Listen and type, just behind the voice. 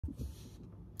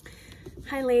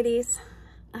Hi ladies,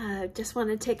 just want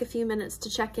to take a few minutes to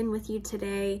check in with you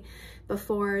today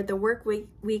before the work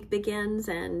week begins,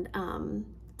 and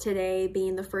today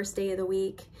being the first day of the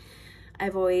week.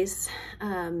 I've always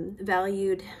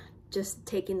valued just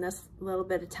taking this little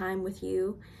bit of time with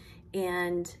you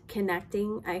and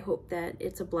connecting. I hope that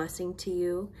it's a blessing to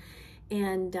you,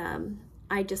 and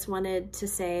I just wanted to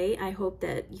say I hope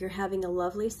that you're having a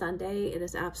lovely Sunday. It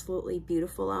is absolutely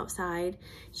beautiful outside.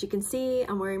 As you can see,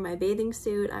 I'm wearing my bathing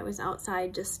suit. I was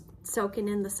outside just soaking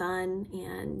in the sun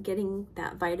and getting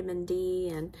that vitamin D,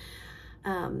 and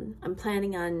I'm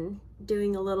planning on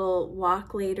doing a little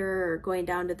walk later or going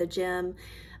down to the gym.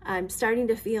 I'm starting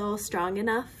to feel strong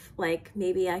enough, like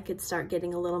maybe I could start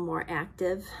getting a little more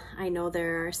active. I know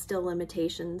there are still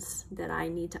limitations that I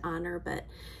need to honor, but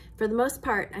for the most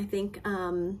part, I think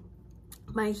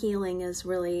my healing is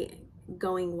really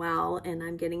going well, and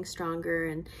I'm getting stronger,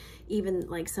 and even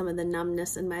like some of the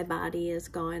numbness in my body is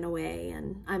going away,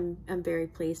 and I'm very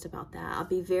pleased about that. I'll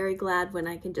be very glad when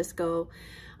I can just go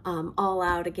all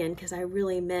out again, because I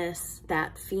really miss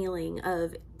that feeling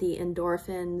of the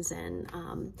endorphins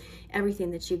and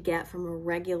everything that you get from a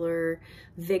regular,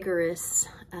 vigorous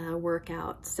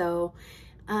workout. So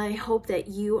I hope that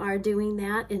you are doing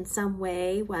that in some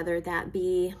way, whether that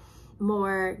be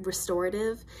more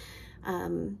restorative,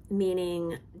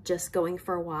 meaning just going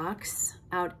for walks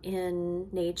out in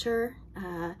nature.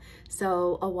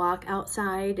 So a walk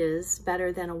outside is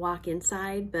better than a walk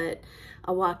inside, but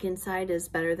a walk inside is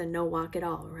better than no walk at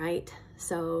all, right?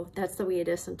 So that's the way it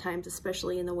is sometimes,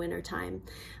 especially in the winter time.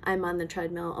 I'm on the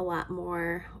treadmill a lot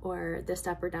more, or the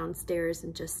step or downstairs,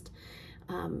 and just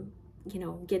you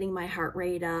know, getting my heart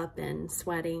rate up and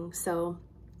sweating. So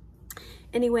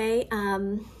anyway,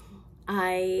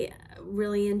 I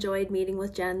really enjoyed meeting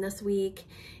with Jen this week,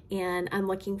 and I'm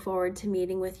looking forward to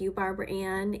meeting with you, Barbara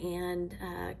Ann and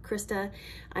Krista.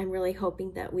 I'm really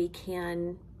hoping that we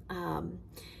can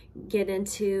get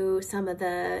into some of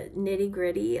the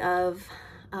nitty-gritty of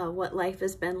what life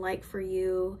has been like for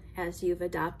you as you've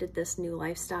adopted this new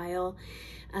lifestyle,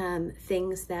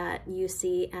 things that you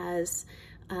see as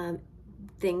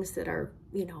things that are,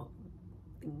 you know,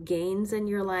 gains in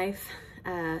your life,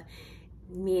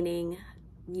 meaning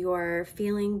you're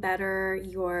feeling better,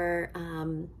 you're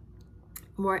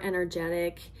more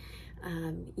energetic,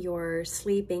 you're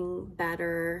sleeping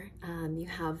better, you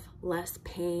have less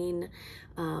pain,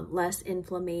 less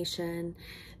inflammation.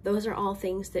 Those are all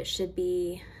things that should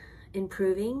be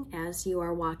improving as you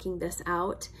are walking this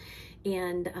out,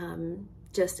 and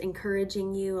just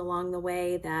encouraging you along the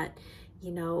way that,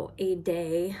 you know, a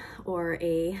day or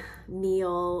a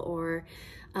meal or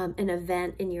an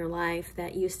event in your life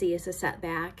that you see as a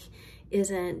setback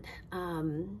isn't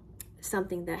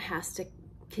something that has to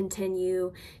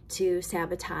continue to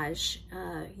sabotage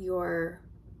your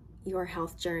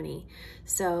health journey.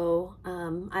 So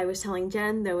I was telling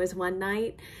Jen, there was one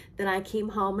night that I came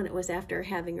home, and it was after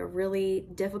having a really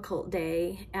difficult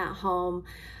day at home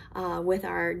with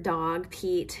our dog,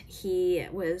 Pete. He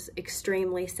was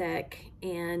extremely sick,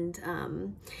 and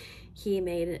he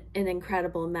made an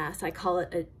incredible mess. I call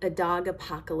it a dog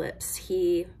apocalypse.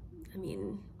 I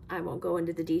mean, I won't go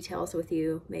into the details with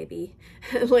you, maybe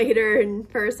later in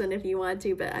person if you want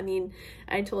to, but I mean,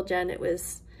 I told Jen it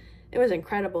was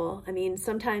incredible. I mean,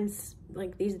 sometimes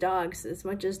like these dogs, as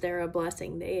much as they're a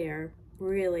blessing, they are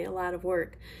really a lot of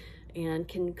work and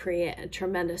can create a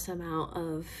tremendous amount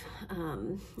of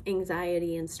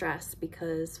anxiety and stress,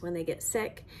 because when they get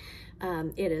sick,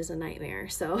 it is a nightmare.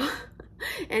 So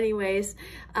anyways,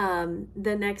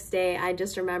 the next day I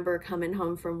just remember coming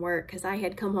home from work, because I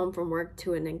had come home from work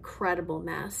to an incredible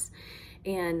mess,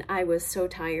 and I was so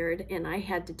tired and I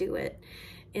had to do it.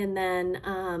 And then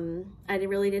I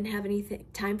really didn't have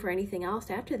time for anything else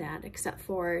after that, except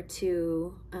for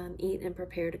to eat and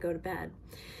prepare to go to bed.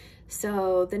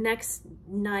 So the next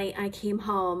night I came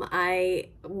home,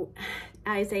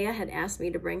 Isaiah had asked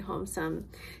me to bring home some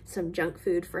junk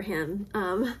food for him.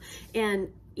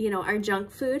 And you know, our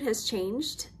junk food has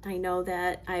changed. I know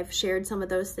that I've shared some of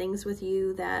those things with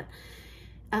you that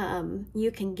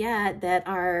you can get that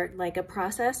are like a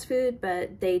processed food,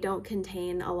 but they don't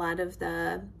contain a lot of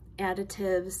the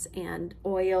additives and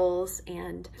oils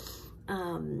and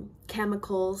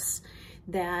chemicals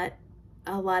that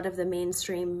a lot of the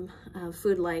mainstream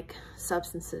food-like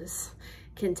substances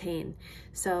contain.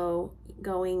 So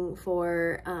going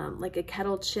for like a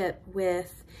kettle chip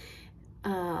with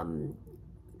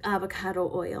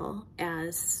avocado oil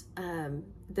as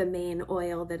the main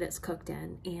oil that it's cooked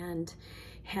in, and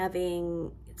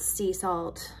having sea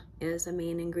salt as a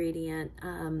main ingredient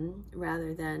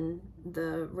rather than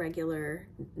the regular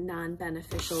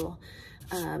non-beneficial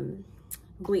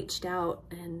bleached out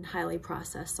and highly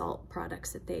processed salt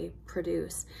products that they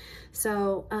produce.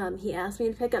 So he asked me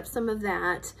to pick up some of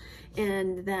that,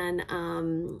 and then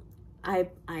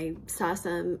I saw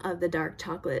some of the dark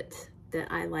chocolate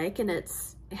that I like, and it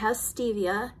has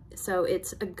stevia, so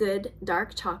it's a good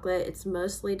dark chocolate. It's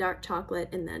mostly dark chocolate,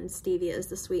 and then stevia is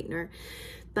the sweetener,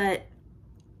 but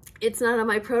it's not on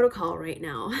my protocol right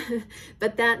now.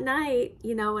 But that night,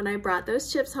 you know, when I brought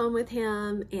those chips home with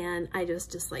him, and I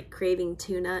just like craving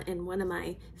tuna, and one of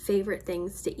my favorite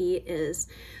things to eat is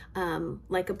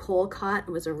like a polecat.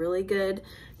 It was a really good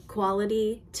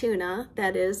quality tuna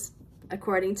that is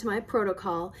according to my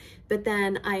protocol. But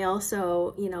then I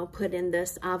also, you know, put in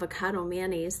this avocado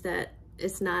mayonnaise that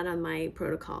is not on my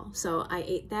protocol. So I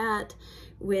ate that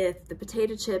with the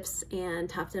potato chips and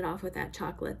topped it off with that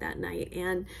chocolate that night.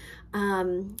 And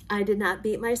I did not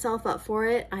beat myself up for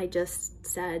it. I just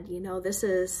said, you know, this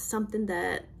is something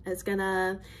that is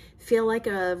gonna feel like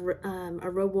a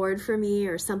reward for me,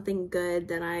 or something good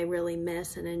that I really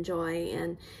miss and enjoy.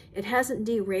 And it hasn't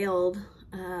derailed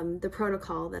the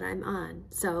protocol that I'm on.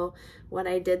 So what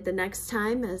I did the next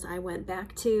time is I went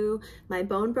back to my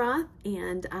bone broth,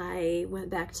 and I went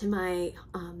back to my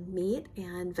meat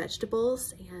and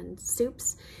vegetables and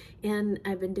soups, and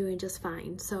I've been doing just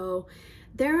fine. So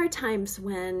there are times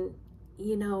when,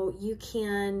 you know, you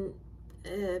can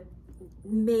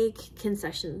make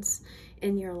concessions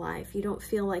in your life. You don't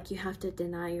feel like you have to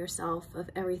deny yourself of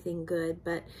everything good,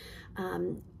 but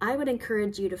I would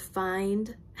encourage you to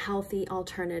find healthy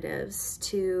alternatives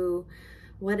to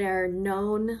what are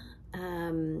known,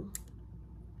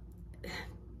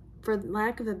 for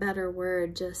lack of a better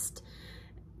word, just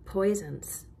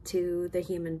poisons to the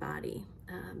human body.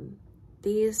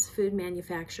 These food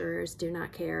manufacturers do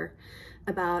not care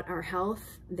about our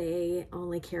health. They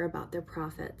only care about their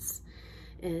profits.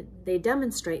 And they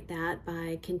demonstrate that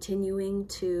by continuing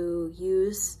to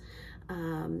use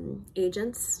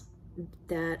agents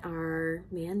that are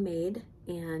man-made,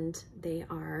 and they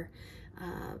are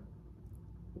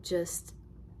just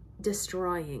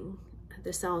destroying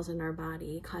the cells in our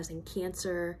body, causing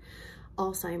cancer,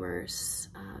 Alzheimer's,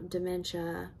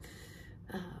 dementia.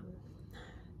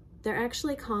 They're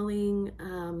actually calling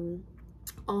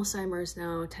Alzheimer's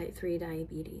now type 3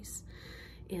 diabetes.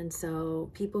 And so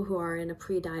people who are in a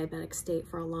pre-diabetic state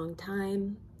for a long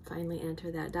time finally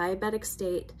enter that diabetic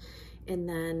state. And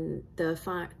then the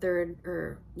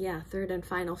third and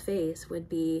final phase would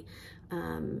be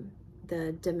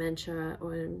the dementia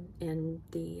and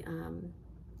the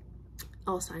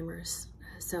Alzheimer's.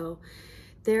 So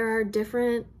there are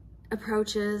different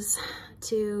approaches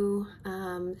to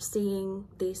seeing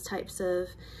these types of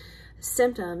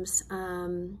symptoms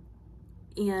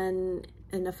in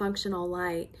a functional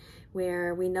light,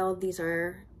 where we know these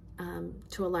are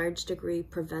to a large degree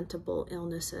preventable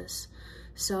illnesses.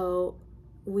 So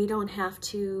we don't have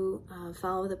to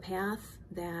follow the path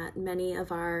that many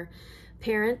of our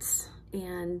parents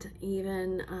and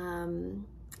even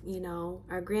you know,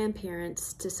 our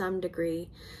grandparents to some degree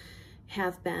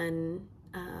have been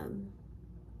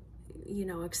you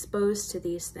know, exposed to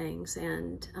these things.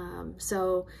 And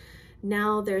so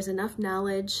now there's enough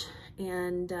knowledge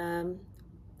and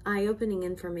eye-opening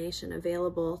information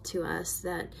available to us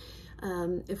that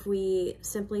if we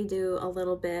simply do a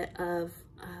little bit of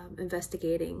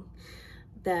investigating,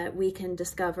 that we can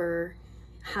discover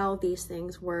how these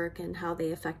things work and how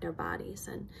they affect our bodies.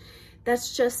 And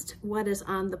that's just what is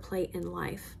on the plate in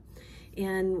life.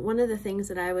 And one of the things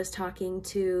that I was talking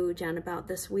to Jen about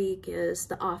this week is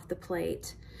the off the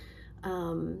plate.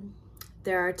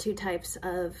 There are two types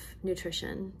of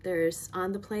nutrition. There's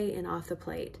on the plate and off the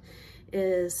plate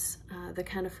is the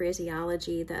kind of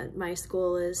phraseology that my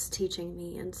school is teaching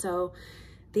me. And so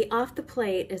the off the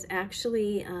plate is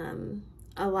actually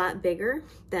a lot bigger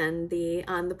than the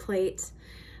on the plate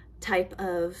type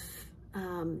of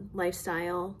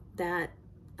lifestyle that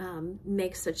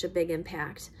makes such a big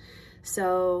impact.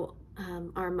 So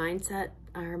our mindset,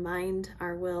 our mind,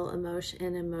 our will,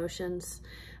 emotions,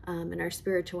 and our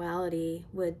spirituality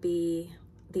would be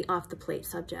the off the plate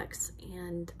subjects.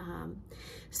 And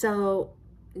so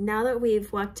now that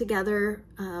we've walked together,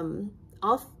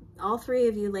 all three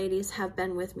of you ladies have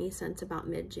been with me since about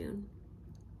mid-June.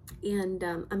 And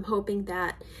I'm hoping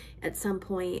that at some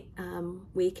point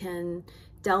we can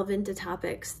delve into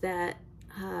topics that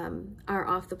are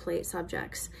off the plate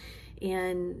subjects.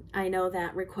 And I know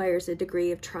that requires a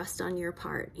degree of trust on your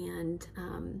part. And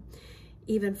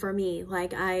even for me,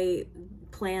 like, I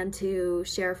plan to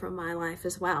share from my life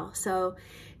as well. So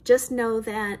just know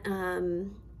that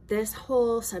this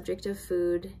whole subject of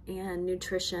food and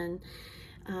nutrition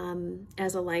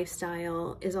as a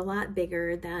lifestyle is a lot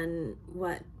bigger than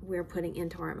what we're putting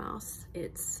into our mouths.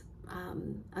 It's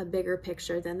a bigger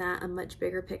picture than that, a much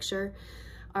bigger picture.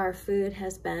 Our food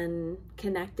has been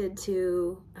connected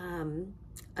to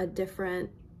a different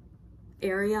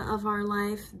area of our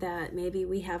life that maybe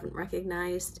we haven't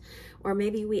recognized, or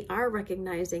maybe we are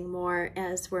recognizing more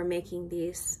as we're making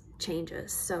these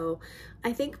changes. So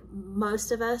I think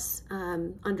most of us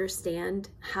understand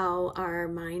how our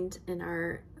mind and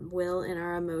our will and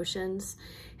our emotions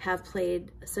have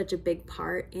played such a big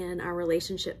part in our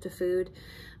relationship to food.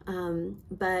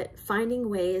 But finding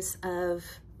ways of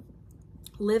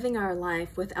living our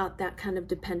life without that kind of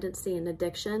dependency and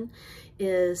addiction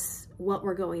is what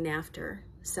we're going after.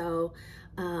 So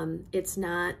it's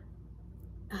not,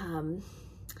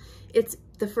 it's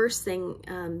the first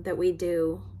thing that we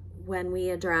do when we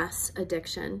address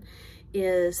addiction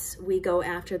is we go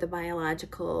after the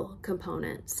biological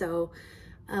component. So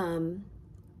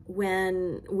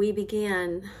when we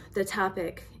began, the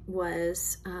topic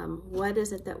was what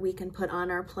is it that we can put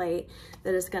on our plate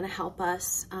that is going to help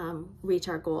us reach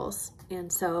our goals.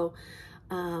 And so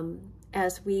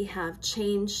as we have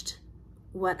changed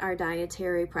what our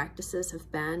dietary practices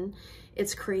have been,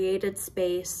 it's created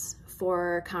space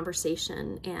for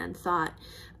conversation and thought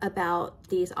about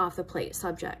these off-the-plate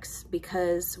subjects,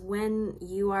 because when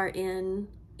you are in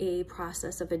a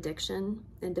process of addiction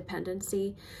and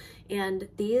dependency, and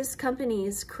these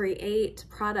companies create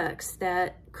products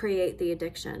that create the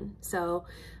addiction. So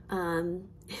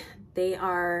they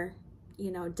are,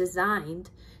 designed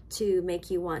to make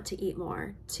you want to eat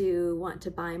more, to want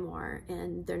to buy more,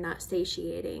 and they're not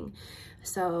satiating.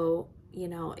 So,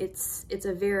 it's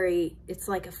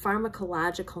like a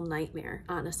pharmacological nightmare,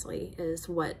 honestly, is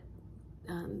what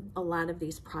a lot of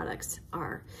these products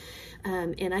are.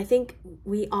 And I think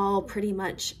we all pretty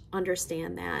much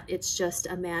understand that. It's just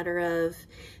a matter of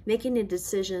making a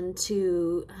decision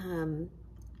to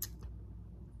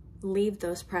leave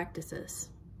those practices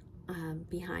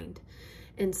behind.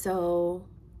 And so,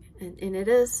 and it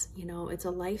is, it's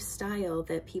a lifestyle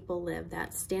that people live,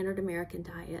 that standard American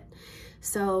diet.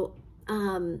 So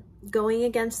going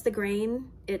against the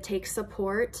grain, it takes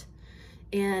support,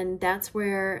 and that's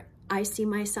where I see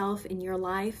myself in your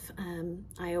life.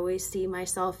 I always see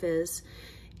myself as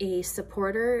a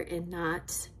supporter and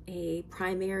not a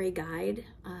primary guide.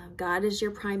 God is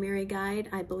your primary guide.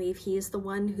 I believe He is the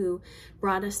one who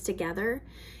brought us together,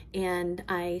 and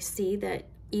I see that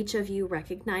each of you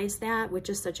recognize that, which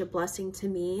is such a blessing to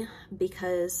me,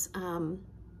 because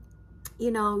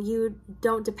you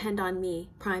don't depend on me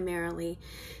primarily,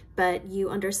 but you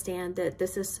understand that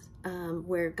this is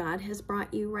where God has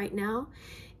brought you right now.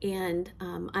 And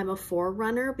I'm a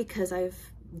forerunner because I've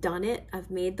done it. I've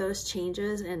made those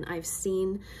changes, and I've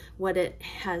seen what it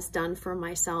has done for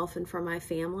myself and for my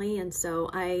family. And so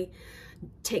I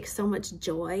take so much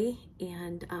joy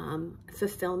and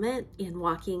fulfillment in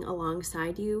walking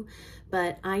alongside you.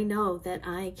 But I know that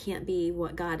I can't be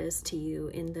what God is to you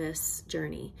in this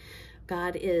journey.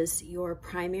 God is your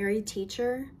primary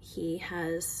teacher. He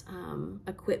has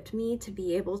equipped me to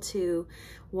be able to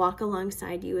walk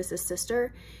alongside you as a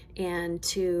sister and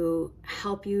to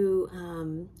help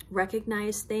you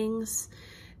recognize things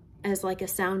as like a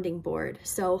sounding board.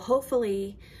 So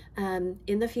hopefully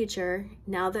in the future,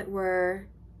 now that we're,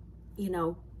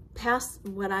 past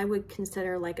what I would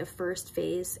consider like a first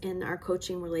phase in our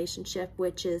coaching relationship,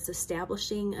 which is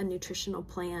establishing a nutritional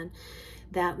plan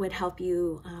that would help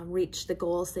you reach the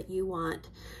goals that you want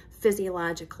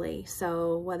physiologically.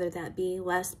 So whether that be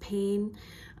less pain,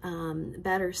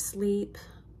 better sleep,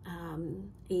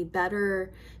 a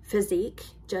better physique,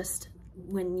 just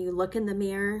when you look in the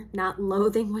mirror, not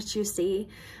loathing what you see,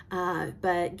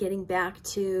 but getting back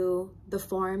to the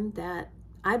form that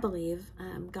I believe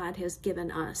God has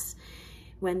given us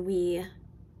when we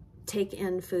take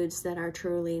in foods that are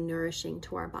truly nourishing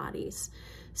to our bodies.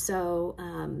 So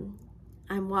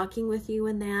I'm walking with you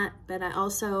in that, but I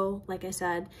also, like I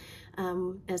said,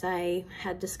 as I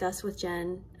had discussed with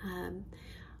Jen,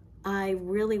 I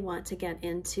really want to get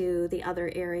into the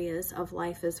other areas of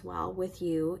life as well with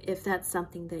you, if that's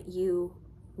something that you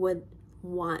would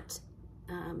want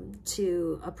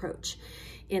to approach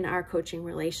in our coaching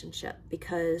relationship.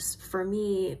 Because for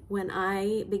me, when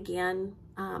I began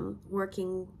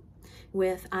working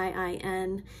with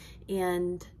IIN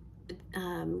and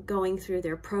going through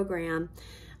their program,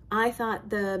 I thought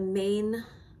the main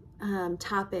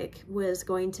topic was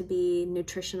going to be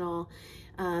nutritional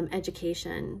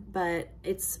education, but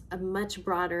it's a much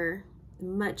broader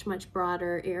much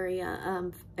broader area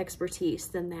of expertise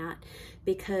than that,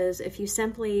 because if you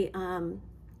simply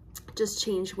just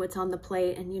change what's on the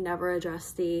plate and you never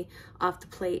address the off the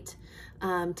plate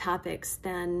topics,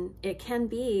 then it can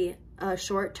be a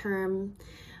short-term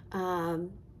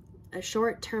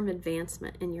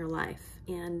advancement in your life.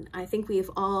 And I think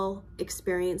we've all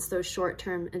experienced those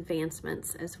short-term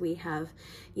advancements as we have,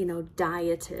 you know,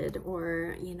 dieted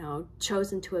or, you know,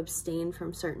 chosen to abstain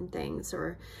from certain things,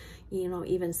 or, you know,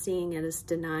 even seeing it as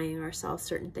denying ourselves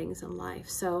certain things in life.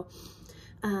 So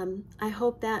I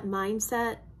hope that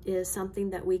mindset is something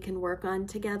that we can work on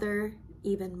together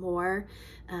even more.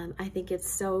 I think it's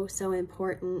so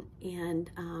important,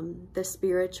 and the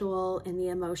spiritual and the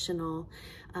emotional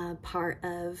part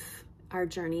of our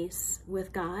journeys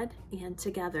with God and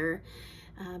together,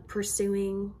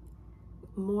 pursuing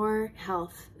more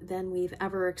health than we've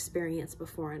ever experienced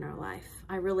before in our life.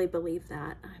 I really believe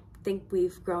that. I think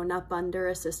we've grown up under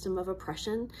a system of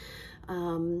oppression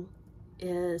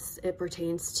as it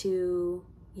pertains to,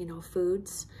 you know,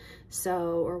 foods,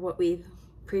 or what we've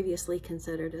previously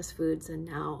considered as foods, and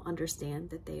now understand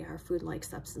that they are food-like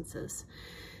substances.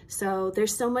 So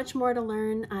there's so much more to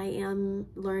learn. I am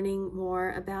learning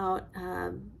more about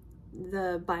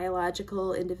the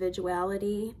biological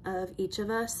individuality of each of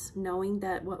us, knowing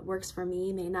that what works for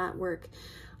me may not work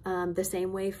the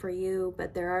same way for you,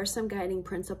 but there are some guiding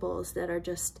principles that are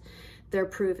just, they're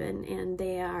proven and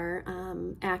they are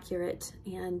accurate.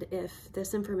 And if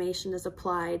this information is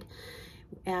applied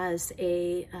as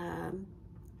a,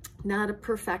 not a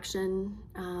perfection,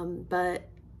 but,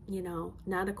 you know,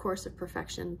 not a course of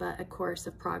perfection, but a course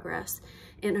of progress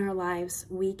in our lives,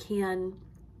 we can,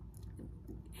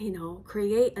 you know,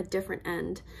 create a different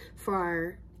end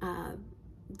for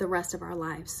the rest of our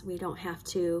lives. We don't have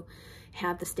to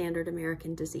have the standard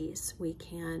American disease. We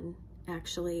can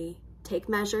actually take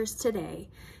measures today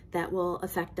that will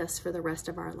affect us for the rest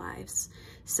of our lives.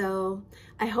 So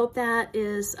I hope that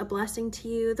is a blessing to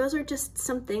you. Those are just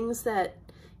some things that,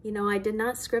 you know, I did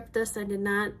not script this. I did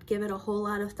not give it a whole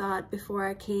lot of thought before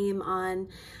I came on.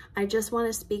 I just want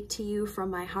to speak to you from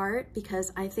my heart,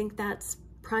 because I think that's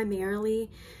primarily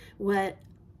what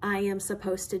I am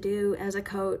supposed to do as a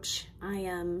coach. I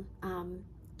am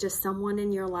just someone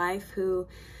in your life who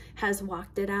has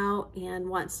walked it out and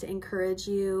wants to encourage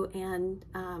you and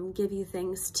give you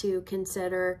things to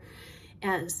consider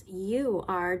as you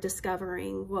are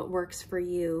discovering what works for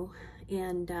you.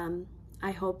 And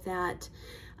I hope that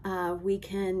we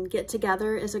can get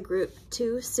together as a group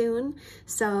too soon.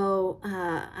 So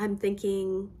I'm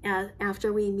thinking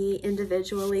after we meet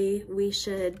individually, we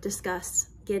should discuss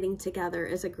getting together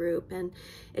as a group. And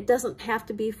it doesn't have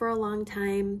to be for a long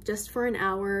time, just for an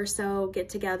hour or so, get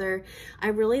together. I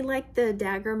really like the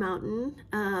Dagger Mountain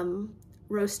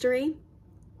roastery.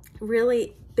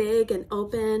 Really big and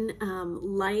open,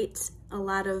 light, a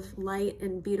lot of light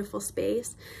and beautiful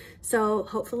space. So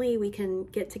hopefully we can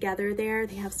get together there.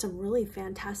 They have some really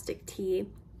fantastic tea,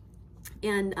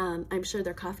 and I'm sure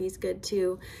their coffee is good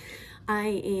too.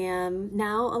 I am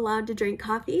now allowed to drink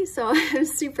coffee, so I'm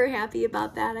super happy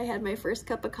about that. I had my first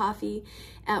cup of coffee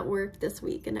at work this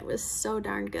week, and it was so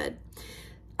darn good.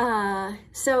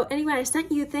 So anyway, I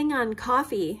sent you a thing on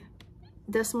coffee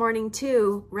this morning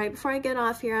too. Right before I get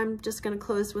off here, I'm just going to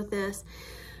close with this.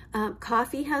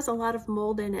 Coffee has a lot of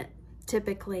mold in it,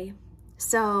 typically.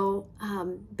 So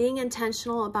being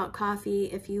intentional about coffee,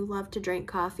 if you love to drink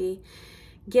coffee,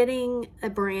 getting a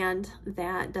brand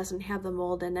that doesn't have the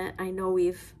mold in it. I know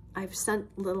I've sent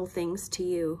little things to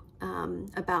you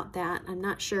about that. I'm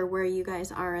not sure where you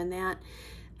guys are in that,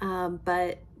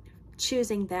 but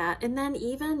choosing that. And then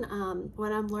even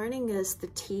what I'm learning is the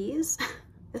teas.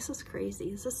 This is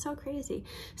crazy. This is so crazy.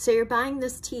 So you're buying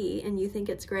this tea and you think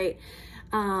it's great,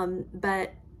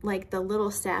 but like the little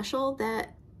sachet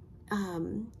that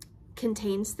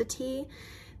contains the tea,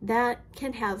 that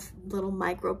can have little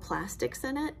microplastics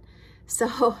in it.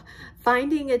 So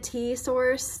finding a tea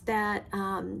source that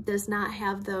does not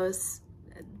have those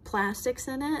plastics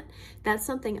in it, that's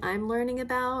something I'm learning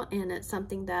about, and it's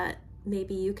something that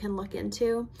maybe you can look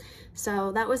into.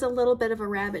 So that was a little bit of a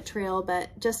rabbit trail, but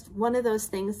just one of those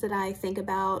things that I think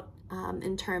about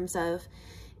in terms of,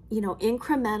 you know,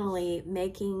 incrementally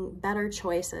making better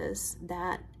choices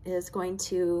that is going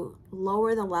to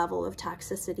lower the level of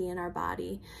toxicity in our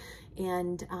body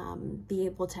and be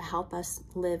able to help us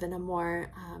live in a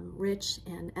more rich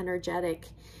and energetic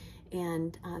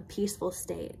and peaceful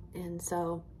state. And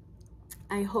so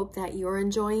I hope that you're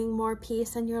enjoying more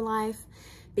peace in your life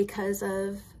because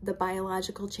of the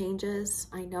biological changes.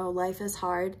 I know life is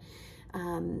hard.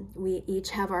 We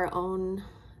each have our own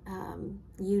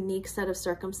unique set of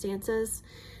circumstances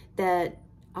that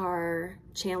are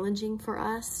challenging for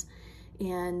us.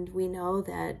 And we know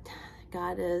that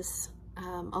God is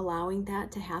allowing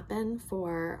that to happen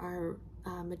for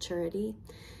our maturity,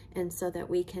 and so that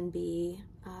we can be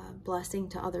a blessing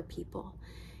to other people.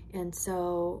 And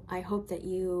so I hope that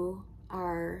you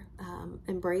are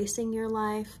embracing your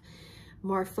life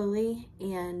more fully,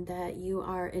 and that you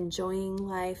are enjoying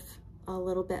life a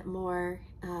little bit more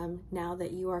now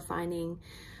that you are finding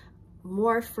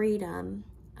more freedom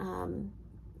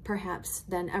perhaps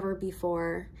than ever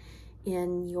before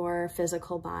in your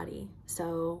physical body.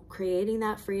 So creating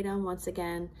that freedom once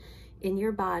again in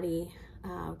your body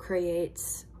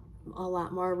creates a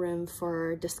lot more room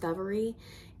for discovery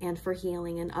and for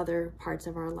healing in other parts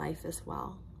of our life as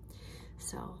well.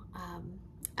 So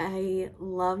I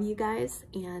love you guys,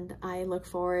 and I look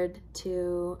forward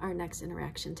to our next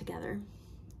interaction together.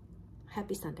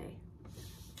 Happy Sunday.